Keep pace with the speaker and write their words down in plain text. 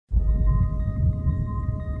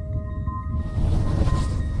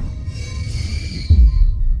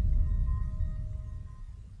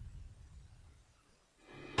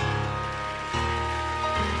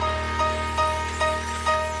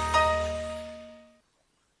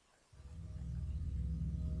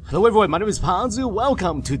Hello everyone, my name is Panzu.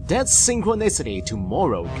 Welcome to Dead Synchronicity.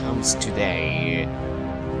 Tomorrow comes today.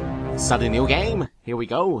 Start a new game. Here we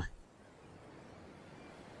go.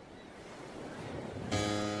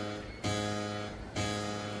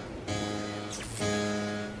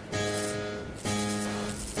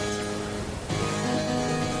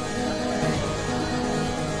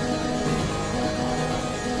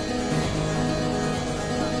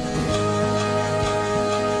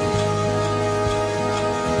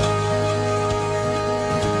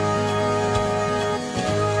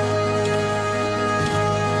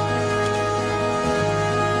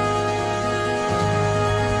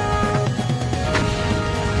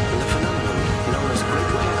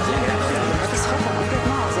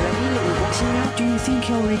 Do you think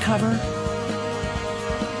he'll recover?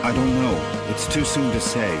 I don't know. It's too soon to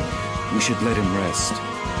say. We should let him rest. We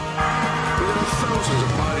have thousands of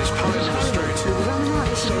bodies piled in the streets.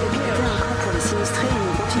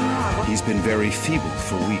 He's been very feeble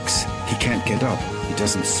for weeks. He can't get up. He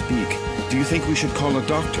doesn't speak. Do you think we should call a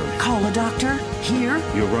doctor? Call a doctor? Here?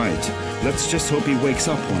 You're right. Let's just hope he wakes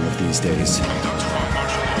up one of these days.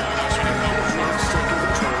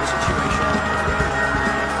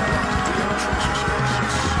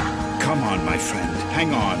 Come on, my friend.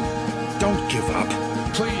 Hang on. Don't give up.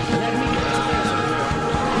 Please, let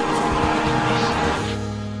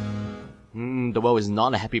me The world is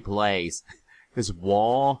not a happy place. There's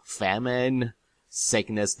war, famine,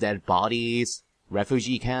 sickness, dead bodies,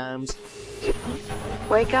 refugee camps.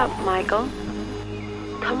 Wake up, Michael.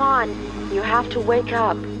 Come on, you have to wake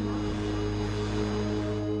up.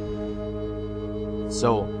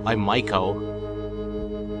 So, I'm Michael.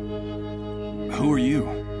 Who are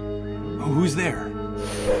you? Who's there?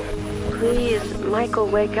 Please, Michael,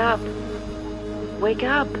 wake up. Wake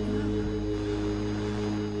up.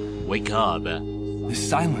 Wake up. This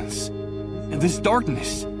silence. This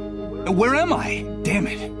darkness. Where am I? Damn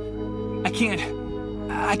it. I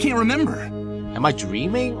can't remember. Am I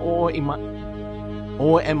dreaming or am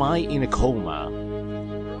I in a coma?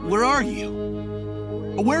 Where are you?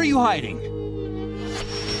 Where are you hiding?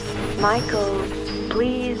 Michael,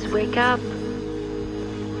 please wake up.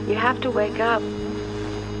 You have to wake up.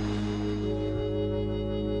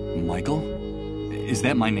 Michael? Is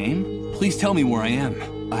that my name? Please tell me where I am.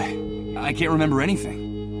 I can't remember anything.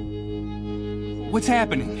 What's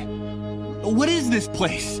happening? What is this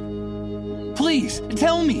place? Please,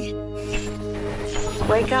 tell me!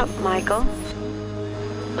 Wake up, Michael.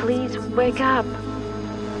 Please wake up.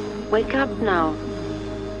 Wake up now.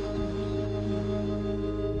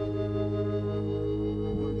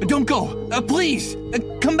 Don't go! Please!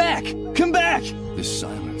 Come back! Come back! This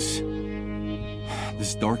silence.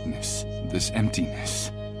 This darkness. This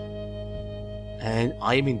emptiness. And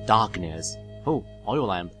I am in darkness. Oh, oil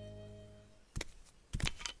lamp.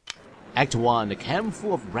 Act 1, a camp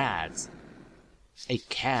full of rats. A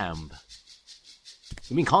camp.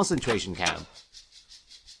 You mean concentration camp?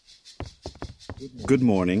 Good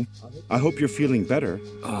morning. I hope you're feeling better.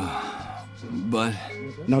 But...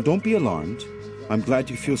 Now don't be alarmed. I'm glad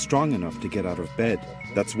you feel strong enough to get out of bed.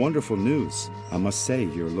 That's wonderful news. I must say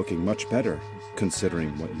you're looking much better,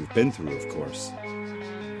 considering what you've been through, of course.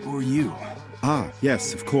 Who are you? Ah,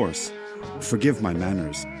 yes, of course. Forgive my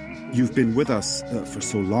manners. You've been with us for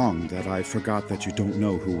so long that I forgot that you don't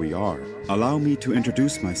know who we are. Allow me to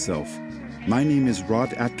introduce myself. My name is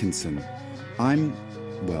Rod Atkinson. I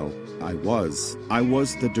was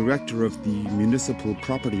the director of the Municipal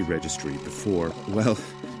Property Registry before, well,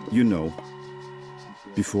 you know,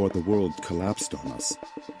 before the world collapsed on us.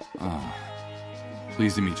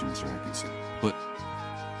 Pleased to meet you, Mr. Atkinson. But...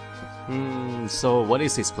 So what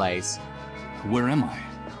is this place? where am I?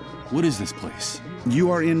 What is this place?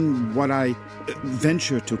 You are in what I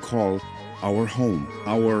venture to call our home.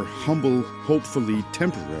 Our humble, hopefully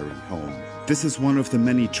temporary home. This is one of the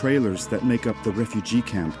many trailers that make up the refugee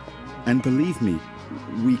camp. And believe me,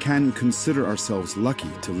 we can consider ourselves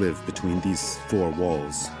lucky to live between these four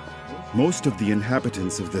walls. Most of the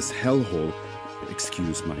inhabitants of this hellhole,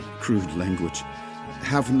 excuse my crude language,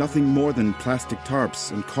 have nothing more than plastic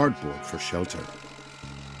tarps and cardboard for shelter.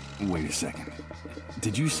 Wait a second.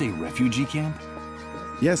 Did you say refugee camp?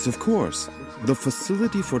 Yes, of course. The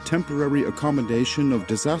Facility for Temporary Accommodation of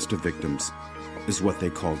Disaster Victims is what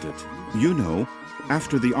they called it. You know,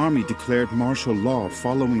 after the army declared martial law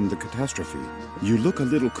following the catastrophe. You look a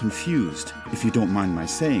little confused, if you don't mind my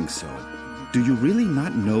saying so. Do you really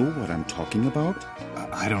not know what I'm talking about?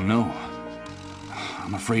 I don't know.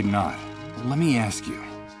 I'm afraid not. Let me ask you.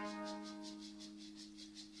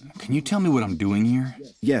 Can you tell me what I'm doing here?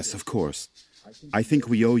 Yes, of course. I think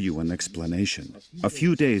we owe you an explanation. A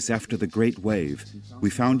few days after the Great Wave, we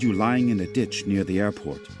found you lying in a ditch near the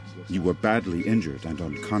airport. You were badly injured and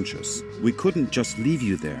unconscious. We couldn't just leave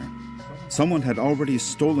you there. Someone had already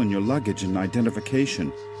stolen your luggage and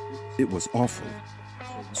identification. It was awful.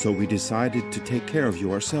 So we decided to take care of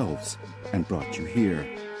you ourselves and brought you here.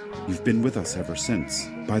 You've been with us ever since.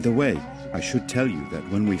 By the way, I should tell you that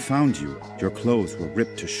when we found you, your clothes were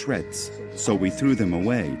ripped to shreds, so we threw them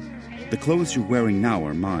away. The clothes you're wearing now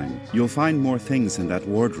are mine. You'll find more things in that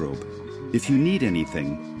wardrobe. If you need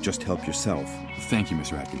anything, just help yourself. Thank you,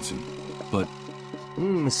 Mr. Atkinson. But...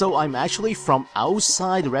 So I'm actually from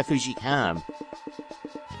outside the refugee camp.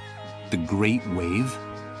 the Great Wave?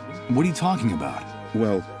 What are you talking about?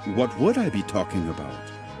 Well, what would I be talking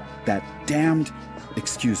about? That damned,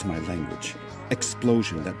 excuse my language,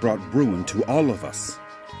 explosion that brought ruin to all of us.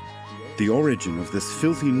 The origin of this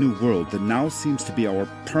filthy new world that now seems to be our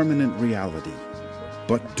permanent reality.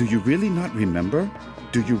 But do you really not remember?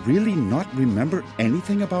 Do you really not remember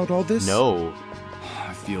anything about all this? No.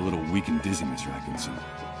 I feel a little weak and dizzy, Mr. Atkinson.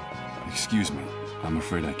 Excuse me. I'm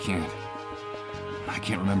afraid I can't. I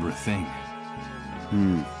can't remember a thing.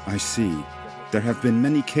 I see. There have been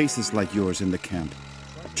many cases like yours in the camp.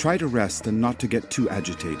 Try to rest and not to get too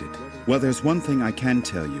agitated. Well, there's one thing I can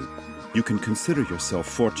tell you. You can consider yourself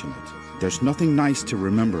fortunate. There's nothing nice to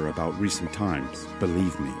remember about recent times,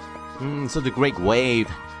 believe me. So the Great Wave.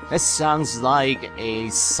 That sounds like a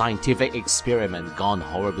scientific experiment gone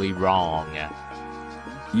horribly wrong.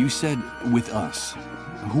 You said with us.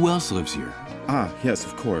 Who else lives here? Ah, yes,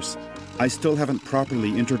 of course. I still haven't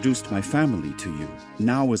properly introduced my family to you.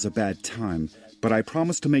 Now is a bad time, but I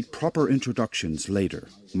promise to make proper introductions later.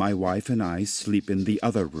 My wife and I sleep in the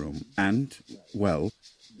other room, and, well,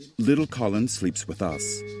 little Colin sleeps with us.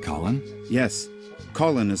 Colin? Yes,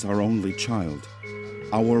 Colin is our only child.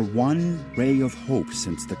 Our one ray of hope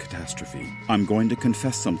since the catastrophe. I'm going to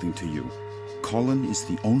confess something to you. Colin is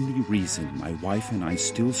the only reason my wife and I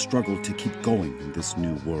still struggle to keep going in this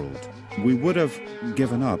new world. We would have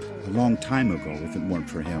given up a long time ago if it weren't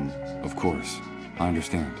for him. Of course. I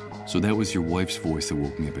understand. So that was your wife's voice that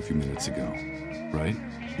woke me up a few minutes ago, right?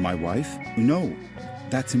 My wife? No,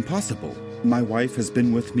 that's impossible. My wife has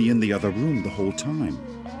been with me in the other room the whole time.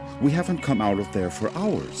 We haven't come out of there for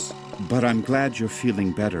hours. But I'm glad you're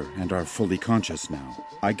feeling better and are fully conscious now.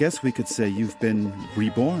 I guess we could say you've been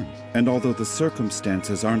reborn. And although the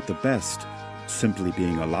circumstances aren't the best, simply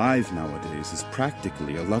being alive nowadays is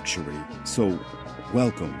practically a luxury. So,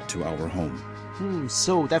 welcome to our home.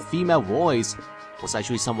 So that female voice was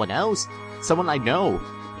actually someone else? Someone I know?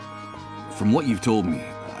 From what you've told me,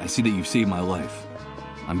 I see that you've saved my life.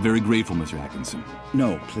 I'm very grateful, Mr. Atkinson.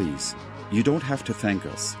 No, please. You don't have to thank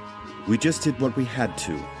us. We just did what we had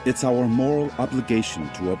to. It's our moral obligation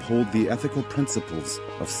to uphold the ethical principles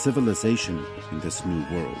of civilization in this new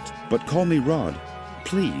world. But call me Rod,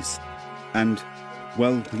 please. And,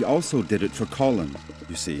 well, we also did it for Colin,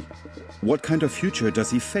 you see. What kind of future does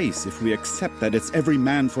he face if we accept that it's every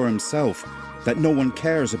man for himself, that no one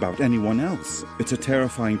cares about anyone else? It's a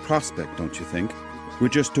terrifying prospect, don't you think? We're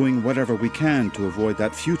just doing whatever we can to avoid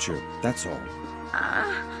that future, that's all.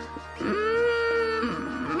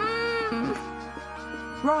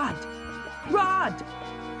 Rod!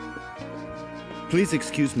 Please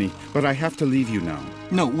excuse me, but I have to leave you now.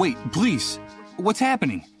 No, wait, please. What's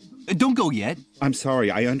happening? Don't go yet. I'm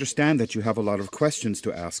sorry, I understand that you have a lot of questions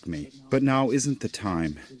to ask me, but now isn't the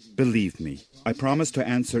time. Believe me, I promise to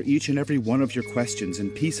answer each and every one of your questions in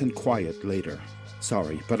peace and quiet later.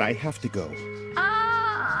 Sorry, but I have to go.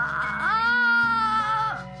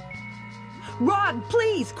 Rod,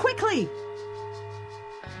 please, quickly!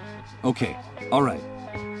 Okay, all right.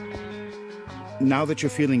 Now that you're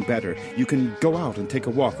feeling better, you can go out and take a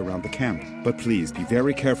walk around the camp. But please, be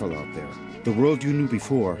very careful out there. The world you knew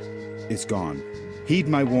before is gone. Heed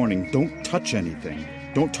my warning, don't touch anything.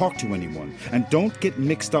 Don't talk to anyone. And don't get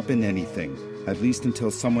mixed up in anything. At least until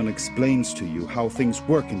someone explains to you how things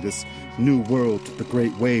work in this new world the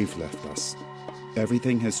Great Wave left us.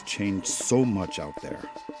 Everything has changed so much out there.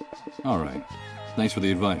 All right. Thanks for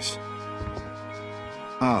the advice.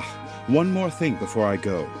 One more thing before I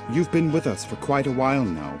go. You've been with us for quite a while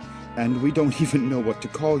now, and we don't even know what to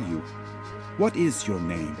call you. What is your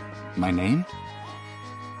name? My name?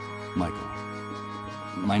 Michael.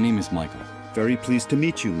 My name is Michael. Very pleased to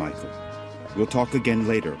meet you, Michael. We'll talk again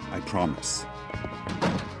later, I promise.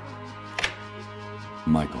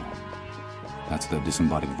 Michael. That's what that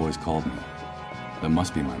disembodied voice called me. That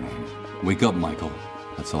must be my name. Wake up, Michael.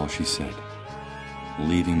 That's all she said.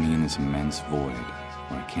 Leaving me in this immense void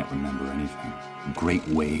where I can't remember anything. Great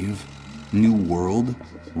Wave? New world?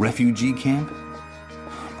 Refugee camp?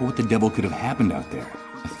 But what the devil could have happened out there?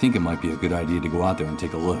 I think it might be a good idea to go out there and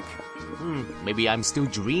take a look. Maybe I'm still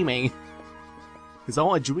dreaming. It's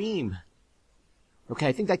all a dream. Okay,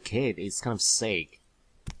 I think that kid is kind of sick.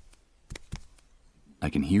 I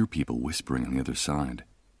can hear people whispering on the other side.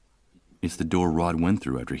 It's the door Rod went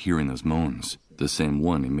through after hearing those moans. The same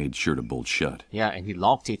one he made sure to bolt shut. Yeah, and he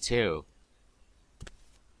locked it too.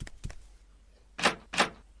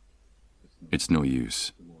 It's no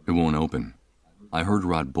use. It won't open. I heard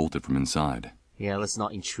Rod bolt it from inside. Yeah, let's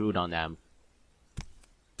not intrude on them.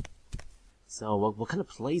 So, what kind of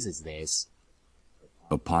place is this?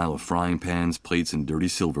 A pile of frying pans, plates, and dirty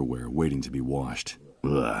silverware waiting to be washed.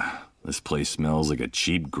 Ugh, this place smells like a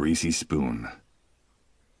cheap, greasy spoon.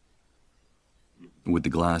 With the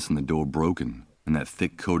glass in the door broken, and that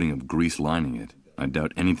thick coating of grease lining it, I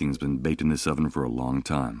doubt anything's been baked in this oven for a long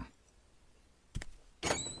time.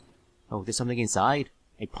 Oh, there's something inside?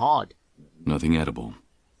 A pod. Nothing edible.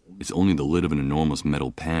 It's only the lid of an enormous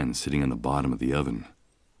metal pan sitting on the bottom of the oven.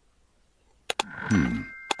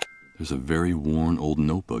 There's a very worn old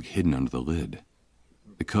notebook hidden under the lid.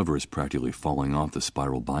 The cover is practically falling off the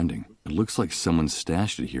spiral binding. It looks like someone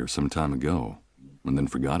stashed it here some time ago, and then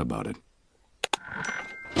forgot about it.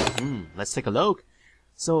 Let's take a look.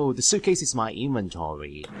 So, the suitcase is my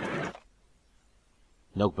inventory.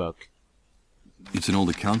 Notebook. It's an old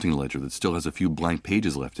accounting ledger that still has a few blank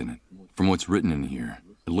pages left in it. From what's written in here,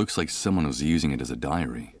 it looks like someone was using it as a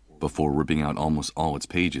diary, before ripping out almost all its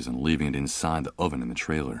pages and leaving it inside the oven in the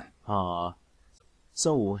trailer.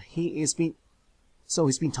 So he's been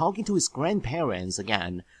talking to his grandparents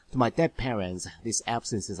again. To my dead parents, these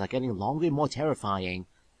absences are getting longer and more terrifying.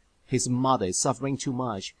 His mother is suffering too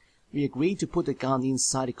much. We agreed to put the gun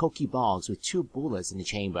inside a cookie box with 2 bullets in the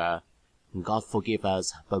chamber. God forgive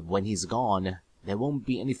us, but when he's gone, there won't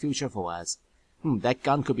be any future for us. That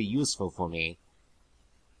gun could be useful for me.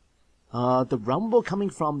 The rumble coming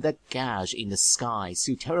from that gash in the sky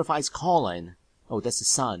still terrifies Colin. Oh, that's the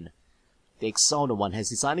sun. The Exalted One has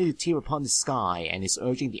decided to tear upon the sky and is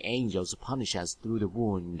urging the angels to punish us through the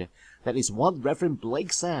wound. That is what Reverend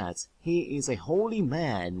Blake said. He is a holy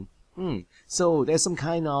man. So there's some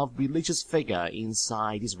kind of religious figure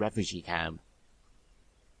inside this refugee camp.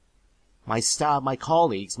 My staff, my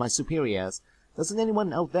colleagues, my superiors, doesn't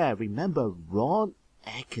anyone out there remember Ron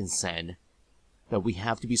Atkinson? That we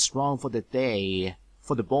have to be strong for the day,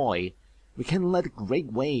 for the boy. We can't let the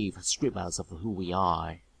great wave strip us of who we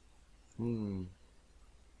are. Got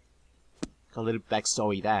a little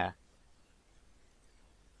backstory there.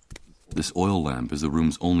 This oil lamp is the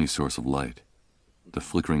room's only source of light. The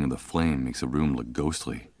flickering of the flame makes the room look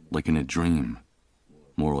ghostly, like in a dream.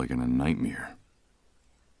 More like in a nightmare.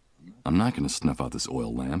 I'm not going to snuff out this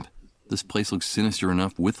oil lamp. This place looks sinister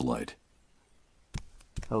enough with light.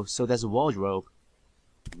 Oh, so there's a wardrobe.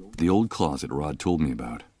 The old closet Rod told me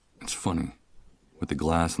about. It's funny. With the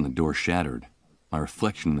glass and the door shattered, my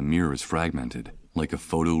reflection in the mirror is fragmented, like a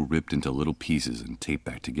photo ripped into little pieces and taped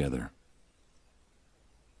back together.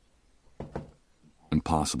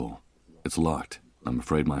 Impossible. It's locked. I'm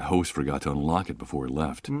afraid my host forgot to unlock it before he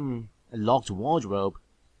left. A locked wardrobe.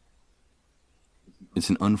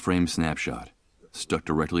 It's an unframed snapshot, stuck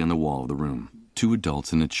directly on the wall of the room. 2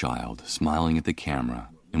 adults and a child smiling at the camera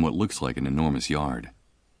in what looks like an enormous yard.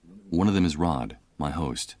 One of them is Rod, my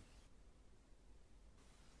host.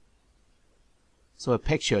 So a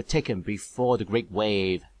picture taken before the great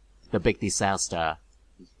wave, the big disaster.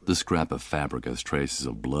 The scrap of fabric has traces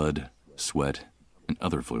of blood, sweat, and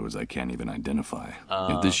other fluids I can't even identify.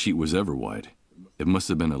 If this sheet was ever white, it must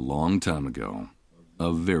have been a long time ago.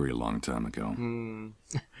 A very long time ago.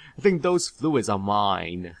 I think those fluids are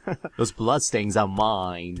mine. Those bloodstains are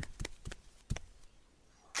mine.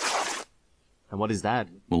 And what is that?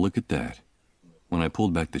 Well, look at that. When I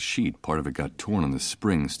pulled back the sheet, part of it got torn on the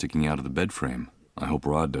spring sticking out of the bed frame. I hope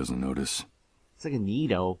Rod doesn't notice. It's like a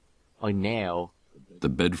needle or a nail. The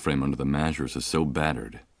bed frame under the mattress is so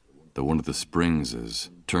battered that one of the springs is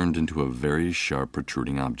turned into a very sharp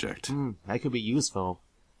protruding object. That could be useful.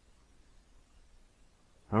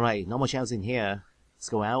 Alright, not much else in here. Let's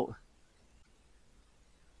go out.